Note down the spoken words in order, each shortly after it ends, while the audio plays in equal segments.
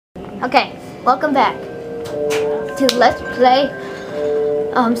Okay, welcome back to Let's Play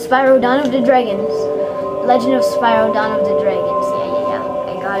Spyro Dawn of the Dragons. Legend of Spyro Dawn of the Dragons. Yeah.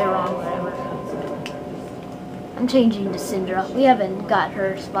 I got it wrong, whatever. I'm changing to Syndra. We haven't got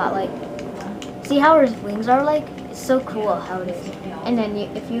her spotlight. See how her wings are like? It's so cool how it is. And then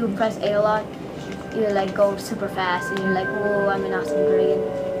if you press A a lot, you like go super fast and you're like, whoa, I'm an awesome dragon.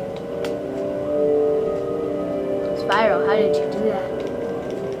 Spyro, how did you do that?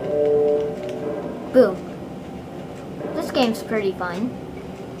 Boom. This game's pretty fun.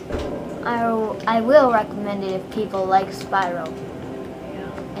 I will recommend it if people like Spyro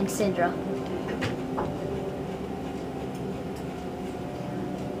and Syndra.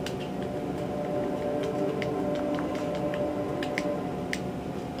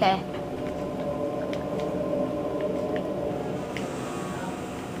 Okay.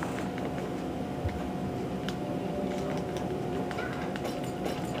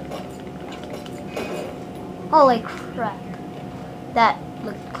 Holy crap. That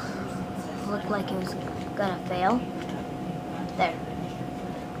looked like it was gonna fail. There.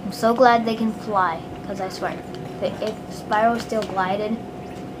 I'm so glad they can fly, because I swear, if Spyro still glided,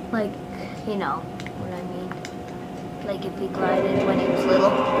 like, you know what I mean. Like if he glided when he was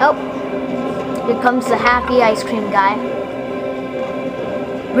little. Oh! Here comes the happy ice cream guy.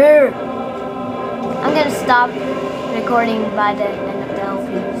 Brr. I'm gonna stop recording by the end of the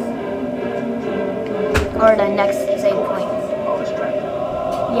LP. Or the next save point.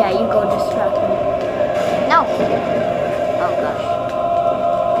 Yeah, you go distract me. No! Oh gosh.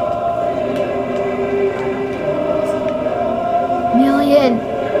 Million!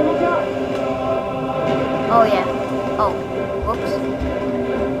 Oh yeah. Oh, whoops.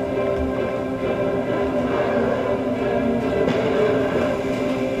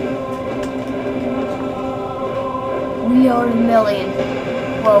 We are a million.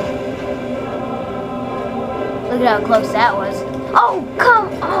 Whoa. Look at how close that was. Oh, come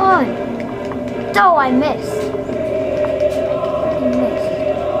on! Oh, I missed. I missed.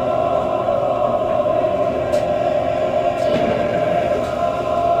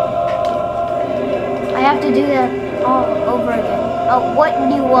 I have to do that all over again. Oh, what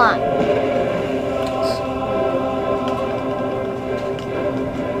do you want?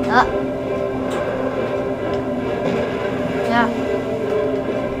 Yeah.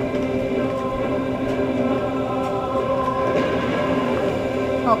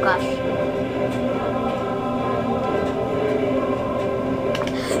 Oh gosh.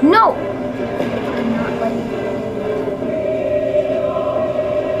 No! I'm not letting you.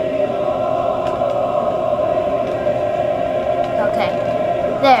 Okay.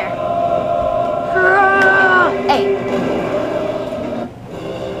 There. Hey.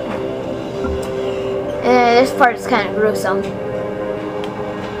 This part is kind of gruesome.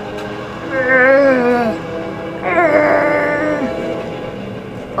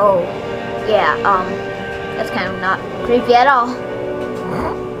 Oh, yeah, that's kind of not creepy at all.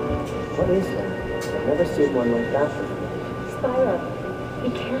 What is that? I've never seen one like that before. Spyro, be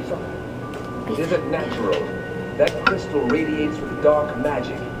careful. It isn't natural. That crystal radiates with dark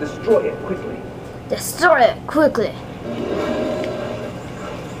magic. Destroy it quickly. Destroy it quickly.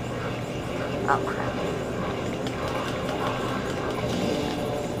 Oh crap.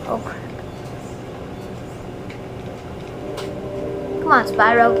 Oh crap. Come on,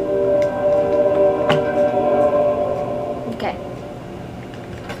 Spyro. Okay.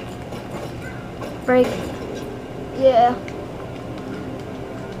 Break. Yeah.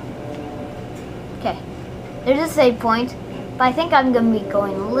 Okay. There's a save point, but I think I'm gonna be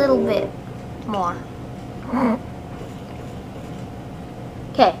going a little bit more.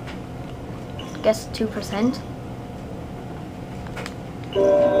 Okay. Guess 2%.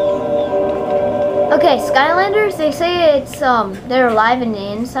 Okay, Skylanders, they say it's, they're alive in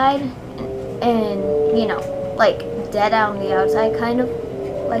the inside, and, you know, like, dead on the outside, kind of,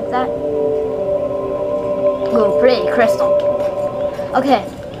 like that. Oh, pretty crystal. Okay,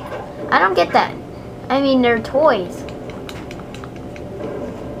 I don't get that. I mean, they're toys.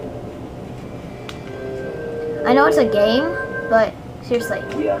 I know it's a game, but, seriously.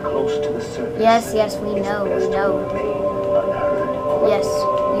 We are close to the surface. Yes, we know, we know. Yes,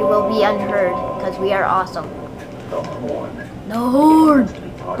 you will be unheard, because we are awesome. The horn. The horn! Must be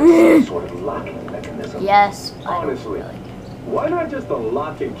part of some sort of locking mechanism. Yes, I don't Honestly, really care. why not just a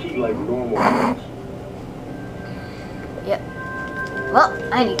lock and key like normal doors? Yep.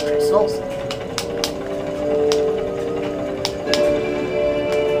 Well, I need crystals.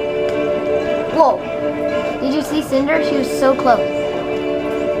 Whoa! Did you see Cinder? She was so close.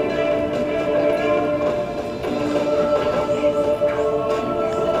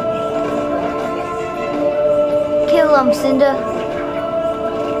 Kill him, Cinda.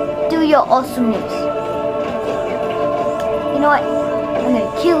 Do your awesomeness. You know what? I'm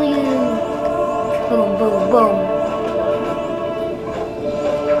gonna kill you. Boom, boom, boom.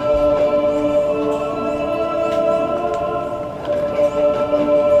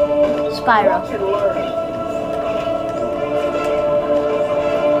 Spyro.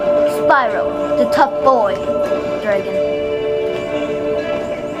 Spyro, the tough boy dragon.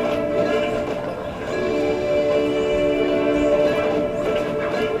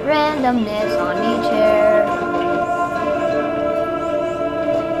 Randomness on each hair.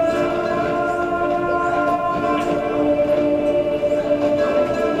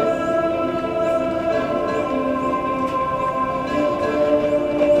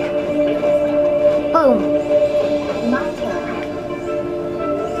 Boom. My turn.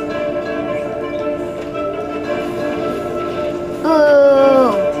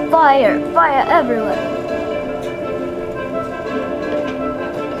 Boom. Fire. Fire everywhere.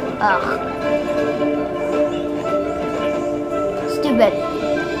 Ugh. Stupid.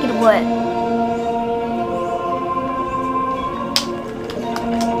 Get away.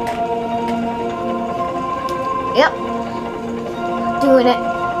 Yep. Doing it.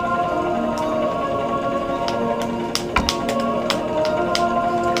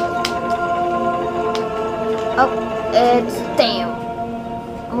 Oh, it's damn.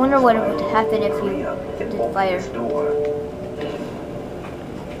 I wonder what would happen if you did fire.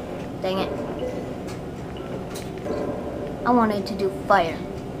 Dang it. I wanted to do fire.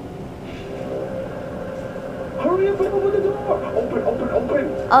 Hurry up and open the door! Open, open,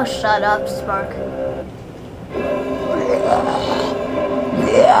 open! Oh, shut up, Spark.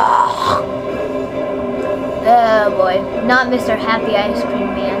 Oh boy, not Mr. Happy Ice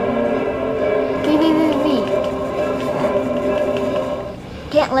Cream Man.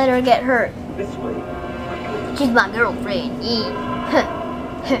 Can't let her get hurt. This way. She's my girlfriend. Yeah.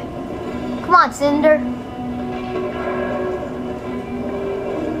 Come on, Cinder.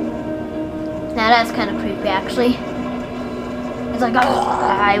 Now that's kind of creepy, actually. It's like, oh,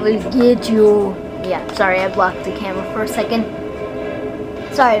 I will get you. Yeah, sorry, I blocked the camera for a second.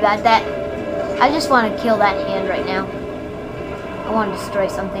 Sorry about that. I just want to kill that hand right now. I want to destroy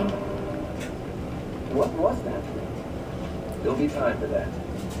something. What was that? There'll be time for that.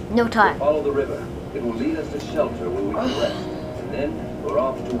 No time. Follow the river. It will lead us to shelter where we can rest. And then we're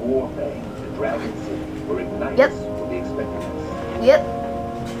off to Warfang, the Dragon City, where Ignitus will be expecting us. Yep.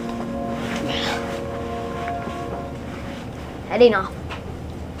 Heading off.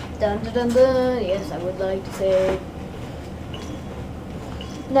 Dun dun dun dun. Yes, I would like to say.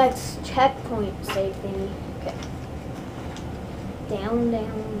 Next checkpoint save thingy. Okay. Down,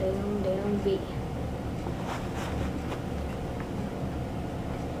 down, down, down, B.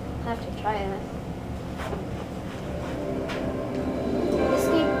 Have to try that.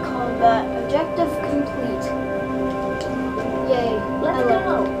 Escape combat. Objective complete. Yay. Let's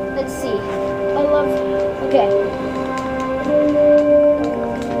go. Let's see. I love. Okay.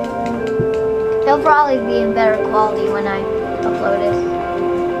 They'll probably be in better quality when I upload it.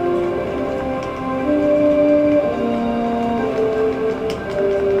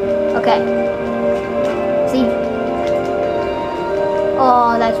 Okay. See?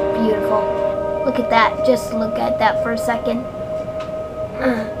 Oh, that's beautiful. Look at that. Just look at that for a second.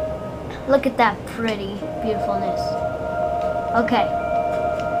 Look at that pretty beautifulness. Okay.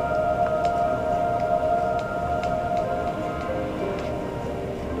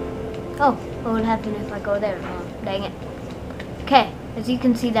 Oh, what would happen if I go there? Oh, dang it. Okay, as you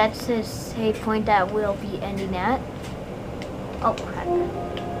can see, that's the save point that we'll be ending at. Oh, crap.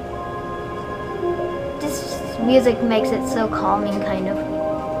 This music makes it so calming, kind of.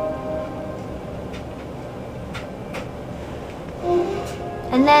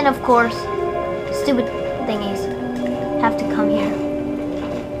 And then, of course, stupid thingies have to come here.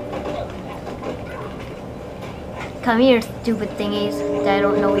 Come here, stupid thingies that I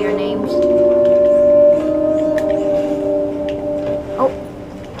don't know your names. Oh.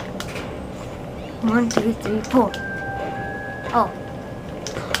 1, 2, 3, 4. Oh.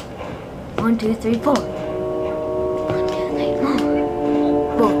 1, 2, 3, 4. 1, 2, 3, 4.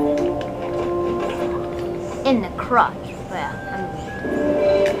 Boom. In the crotch. Well,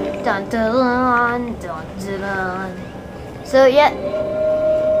 dun dun dun dun dun. So yeah.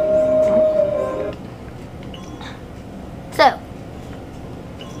 So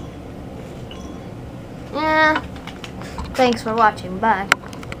yeah. Thanks for watching. Bye.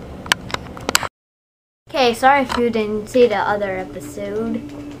 Okay, sorry if you didn't see the other episode.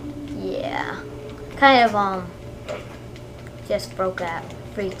 Yeah. Kind of just freaked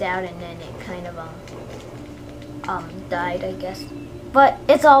out, and then it kind of died, I guess. But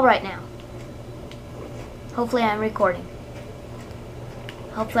it's all right now. Hopefully I'm recording.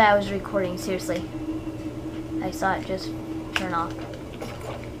 Hopefully I was recording, seriously. I saw it just turn off.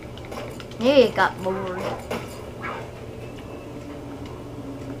 Maybe it got bored.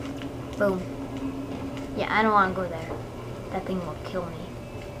 Boom. Yeah, I don't want to go there. That thing will kill me.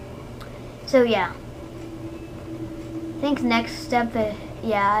 So yeah. I think next step,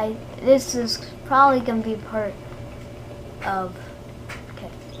 this is probably going to be part of, okay,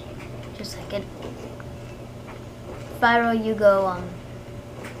 just a second. Spyro, you go,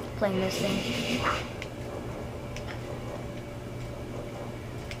 playing this thing.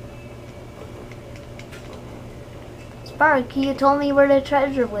 Spyro, you told me where the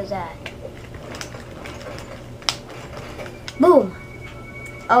treasure was at. Boom!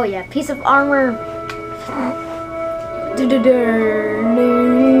 Oh yeah, piece of armor.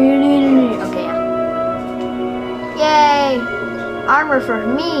 Okay, yeah. Yay! Armor for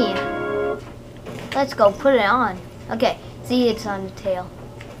me. Let's go put it on. Okay, see, it's on the tail.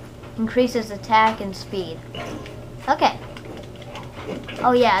 Increases attack and speed. Okay.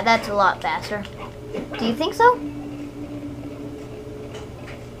 Oh yeah, that's a lot faster. Do you think so?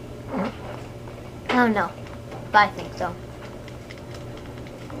 Oh no, but I think so.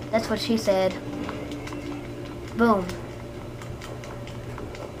 That's what she said. Boom.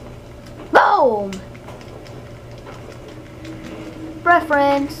 Boom!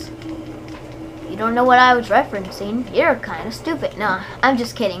 Reference. You don't know what I was referencing. You're kind of stupid. Nah, I'm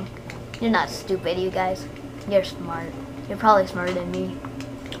just kidding. You're not stupid, you guys. You're smart. You're probably smarter than me.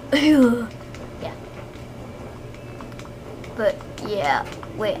 Yeah. But, yeah.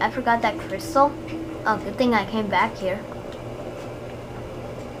 Wait, I forgot that crystal. Oh, good thing I came back here.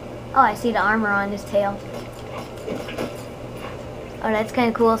 Oh, I see the armor on his tail. Oh, that's kind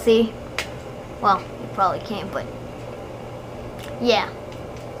of cool, see? Well, you probably can't, but... yeah.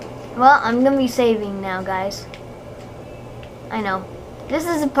 Well, I'm going to be saving now, guys. I know. This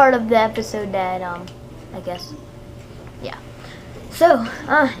is a part of the episode that, I guess... yeah. So,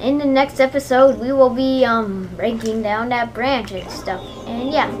 in the next episode, we will be, breaking down that branch and stuff.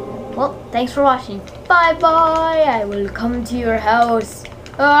 And, yeah. Well, thanks for watching. Bye-bye! I will come to your house.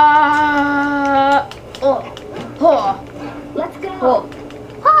 Oh. Let's go. Oh.